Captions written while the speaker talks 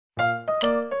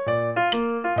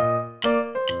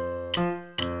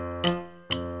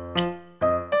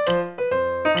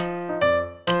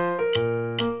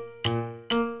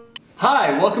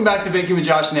welcome back to Baking with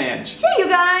Josh and Ange. Hey you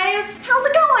guys, how's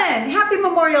it going? Happy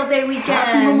Memorial Day weekend.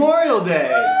 Happy Memorial Day.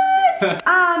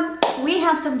 What? We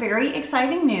have some very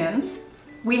exciting news.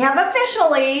 We have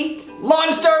officially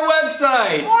launched our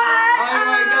website. What? Oh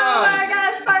my gosh. Oh my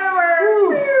gosh, fireworks.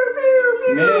 Pew, pew,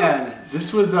 pew. Man,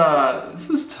 this was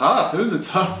tough. It was a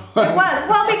tough one. It was.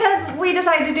 Well, because we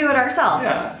decided to do it ourselves.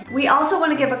 Yeah. We also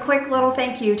want to give a quick little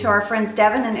thank you to our friends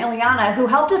Devin and Ileana who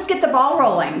helped us get the ball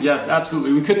rolling. Yes,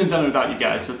 absolutely. We couldn't have done it without you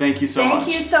guys, so thank you so much.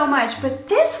 Thank you so much. But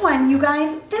this one, you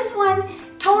guys, this one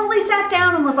totally sat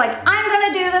down and was like, I'm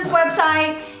gonna do this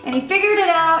website. And he figured it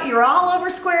out. You were all over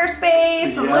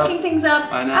Squarespace and looking things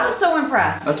up. I know. I was so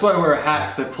impressed. That's why I wear a hat,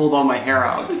 because I pulled all my hair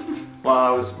out while I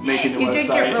was making the website. You did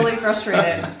get really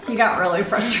frustrated. You got really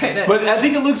frustrated. But I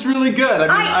think it looks really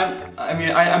good.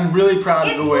 I'm really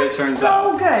proud of the way it turns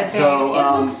out. So good, babe. So, it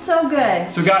looks so good.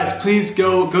 So guys, please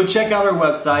go check out our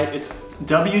website. It's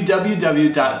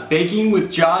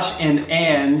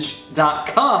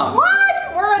www.bakingwithjoshandange.com. What?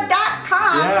 We're a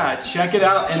 .com. Yeah, check it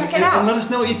out and let us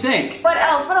know what you think. What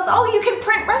else? What else? Oh, you can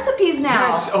print recipes now.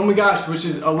 Yes. Oh my gosh, which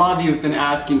is a lot of you have been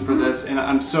asking for this, and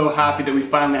I'm so happy that we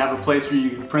finally have a place where you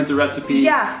can print the recipe.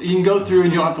 Yeah. You can go through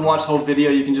and you don't have to watch the whole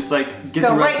video. You can just like get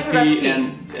the recipe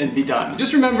and be done.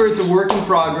 Just remember, it's a work in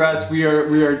progress. We are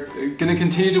going to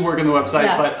continue to work on the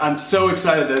website, but I'm so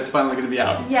excited that it's finally going to be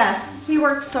out. Yes, he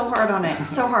worked so hard on it,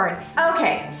 so hard.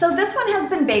 Okay, so this one has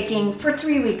been baking for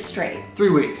 3 weeks straight. 3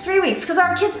 weeks. 3 weeks, because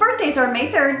our kids' birthdays are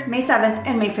May 3rd, May 7th,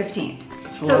 and May 15th.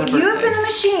 So you've been a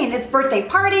machine. It's birthday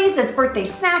parties, it's birthday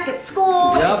snack at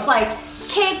school, it's like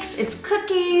cakes, it's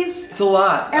cookies. It's a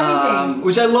lot. Everything.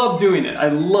 Which I love doing it. I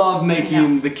love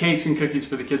making the cakes and cookies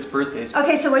for the kids' birthdays.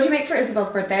 Okay, so what'd you make for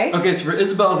Isabel's birthday? Okay, so for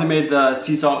Isabel's I made the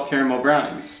sea salt caramel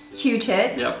brownies. Huge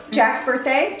hit. Yep. Jack's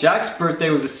birthday? Jack's birthday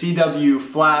was a CW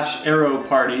Flash Arrow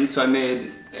party, so I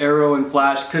made Arrow and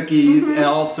Flash cookies, and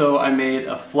also I made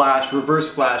a reverse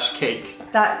Flash cake.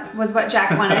 That was what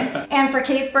Jack wanted. And for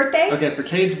Kate's birthday? Okay, for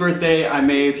Kate's birthday, I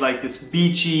made like this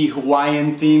beachy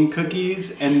Hawaiian themed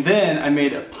cookies, and then I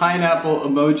made a pineapple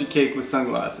emoji cake with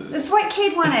sunglasses. That's what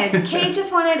Kate wanted. Kate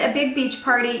just wanted a big beach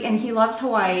party, and he loves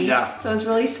Hawaii. Yeah. So it was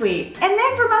really sweet. And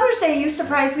then for Mother's Day, you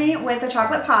surprised me with a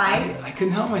chocolate pie. I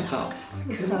couldn't help myself.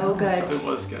 So good. It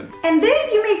was good. And then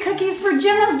you made cookies for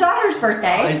Jenna's daughter's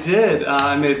birthday. I did.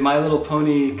 I made My Little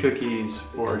Pony cookies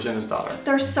for Jenna's daughter.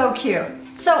 They're so cute.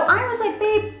 So I was like,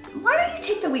 babe, why don't you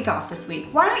take the week off this week?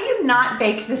 Why don't you not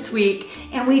bake this week?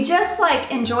 And we just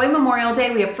like enjoy Memorial Day.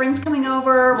 We have friends coming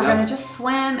over. We're gonna just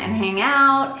swim and hang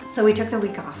out. So we took the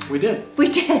week off. We did. We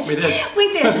did. We did.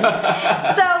 We did.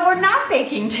 So we're not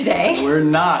baking today. We're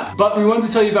not. But we wanted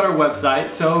to tell you about our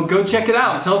website, so go check it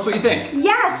out. Tell us what you think.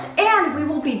 Yes, and we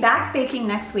will be back baking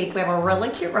next week. We have a really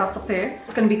cute recipe.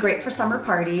 It's gonna be great for summer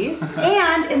parties.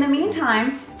 And in the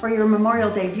meantime, for your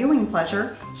Memorial Day viewing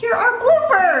pleasure, here are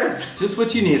bloopers. Just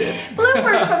what you needed.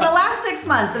 Bloopers from the last 6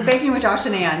 months of Baking with Josh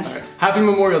and Ange. Right. Happy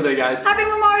Memorial Day, guys. Happy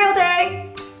Memorial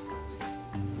Day.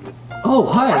 Oh,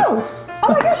 hi. Oh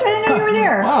my gosh, I didn't know you were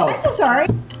there. Wow. I'm so sorry.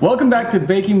 Welcome back to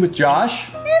Baking with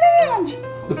Josh And Ange.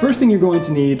 The first thing you're going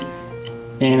to need,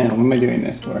 Anna, what am I doing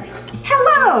this for?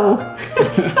 Hello.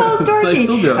 It's so dorky. I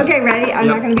still do it. Okay, ready? I'm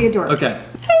not gonna be a dork. Okay.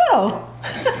 Hello.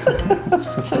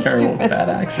 So terrible, bad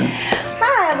accents.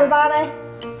 Hi, everybody.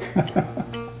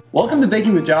 Welcome to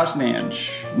Baking with Josh and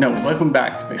Ange. No, welcome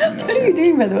back to Baking with Josh. What are you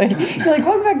doing, by the way? You're like,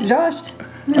 welcome back to Josh.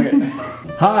 Okay.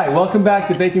 Hi, welcome back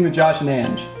to Baking with Josh and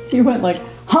Ange. You went like,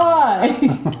 hi.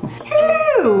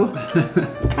 Hello.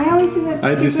 I always do that.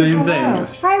 I do the same thing.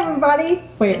 Hi, everybody.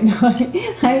 Wait, no.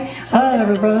 Hi,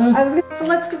 everybody. So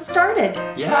let's get started.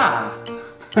 Yeah.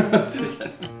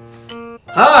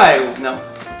 Hi. No.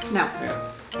 No. Yeah.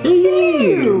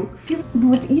 Hello.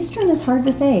 Northeastern is hard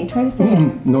to say. Try to say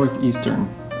it. Northeastern.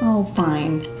 Oh,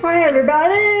 fine. Hi,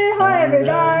 everybody. Hi,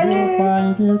 everybody.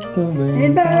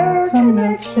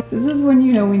 This is when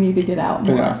you know we need to get out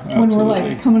more. Yeah, when we're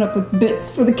like coming up with bits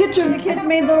for the kitchen. The kids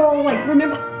made little like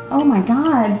remember. Oh my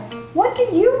God. What do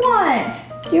you want?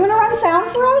 Do you want to run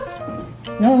sound for us?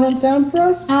 You want to run sound for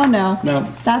us? Oh no. No.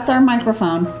 That's our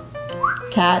microphone.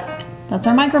 Cat. That's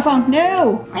our microphone.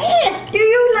 No. Do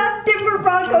you love Denver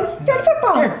Broncos? Jet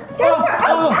football.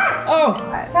 Oh.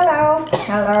 Hello.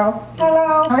 Hello.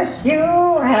 Hello. Wish you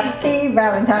happy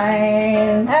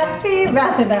Valentine's. Happy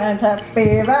Valentine's.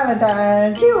 Happy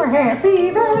Valentine's. You are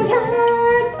happy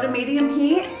Valentine's. What a medium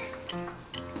heat.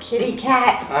 Kitty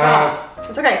cat. Stop.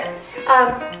 It's okay.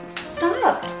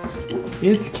 Stop.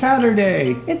 It's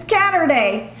Catterday. It's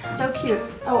Catterday. So cute.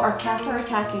 Oh, our cats are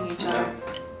attacking each other.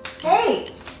 Hey.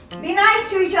 Be nice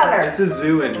to each other. It's a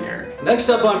zoo in here. Next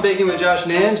up on Baking with Josh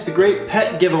and Ange, the great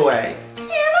pet giveaway.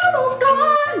 Animals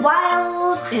gone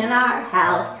wild. in our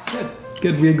house.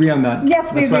 Good, we agree on that.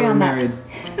 Yes, we agree on that. That's why we're married.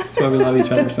 That's why we love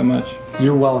each other so much.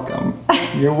 You're welcome.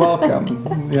 You're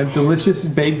welcome. We have delicious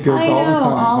baked goods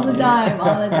all the time.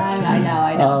 all the time.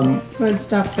 I know. Good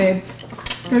stuff, babe.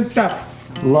 Good stuff.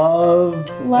 Love.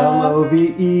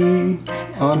 L-O-V-E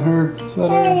on her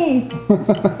sweater. Hey,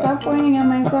 stop pointing at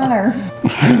my sweater.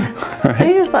 Right.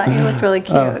 I just thought you looked really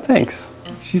cute. Oh, thanks.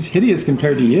 She's hideous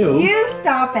compared to you. You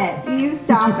stop it. You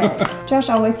stop it. Josh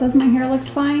always says my hair looks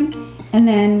fine. And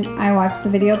then I watch the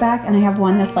video back and I have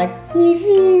one that's like,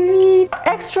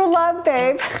 extra love,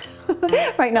 babe.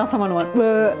 Right now someone went,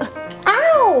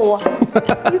 ow!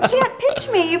 You can't pinch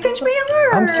me. You pinch me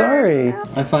hard. I'm sorry.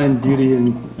 I find beauty in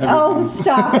everything. Oh,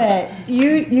 stop it.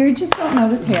 You just don't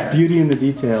notice hair. Beauty in the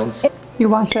details. You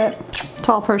watch it.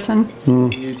 Tall person.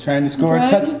 You're trying to score a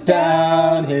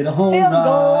touchdown, hit a home Field run.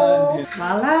 goal.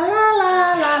 La la la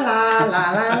la la la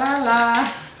la la la la.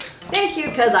 Thank you,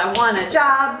 because I want a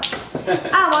job.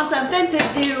 I want something to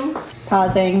do.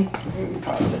 Pausing.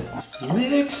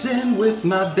 Mixing with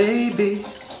my baby.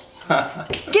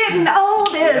 Getting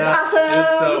old is awesome.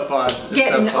 It's so fun. It's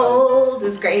Getting so fun. old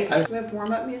is great. Do we have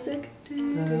warm-up music?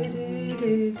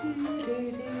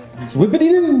 It's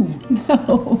whippity-doo.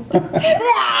 No.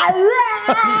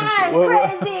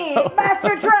 Crazy.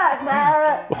 Master truck.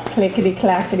 Clickety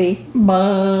clackety.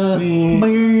 All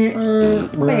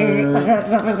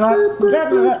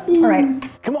right.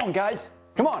 Come on, guys.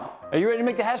 Come on. Are you ready to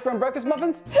make the hash brown breakfast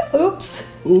muffins? Oops.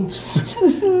 Oops.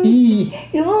 E.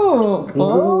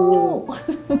 Oh.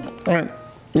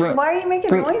 Why are you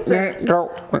making noises?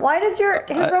 Why does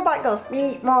his robot go?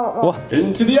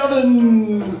 Into the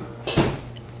oven.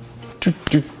 Oh,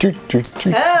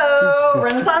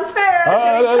 Renaissance Fair.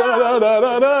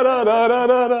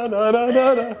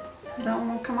 Don't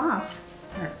want to come off.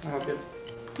 Okay.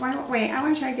 Wait, I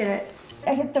want to try to get it.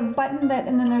 I hit the button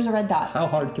and then there's a red dot. How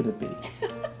hard could it be?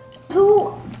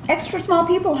 Who extra small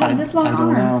people have this long I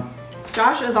don't arms? know.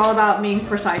 Josh is all about being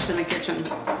precise in the kitchen.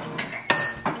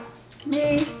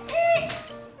 Me.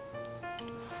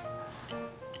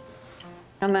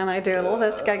 And then I do a little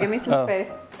this. Gotta give me some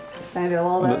space. Then I do a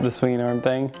little this. The swinging arm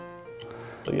thing.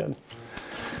 Really good.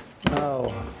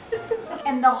 Oh.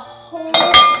 And the whole.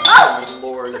 Oh,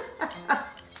 Lord.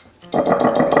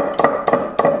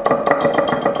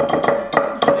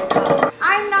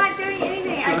 I'm not doing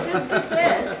anything. I just did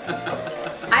this.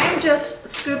 I am just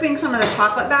scooping some of the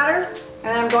chocolate batter, and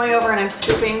then I'm going over and I'm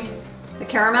scooping the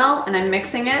caramel, and I'm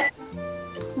mixing it.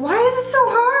 Why is it so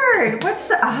hard? What's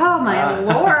the? Oh my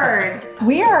Lord.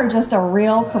 We are just a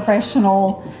real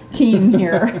professional team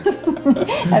here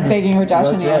at Baking with Josh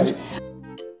and Ange.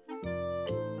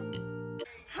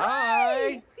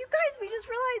 Hi. You guys, we just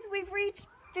realized we've reached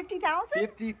 50,000.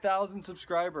 50,000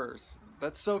 subscribers.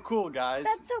 That's so cool, guys.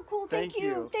 That's so cool. Thank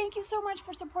you. Thank you so much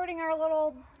for supporting our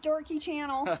little dorky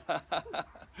channel.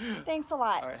 Thanks a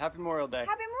lot. All right, happy Memorial Day.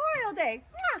 Happy Memorial Day.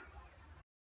 Mwah.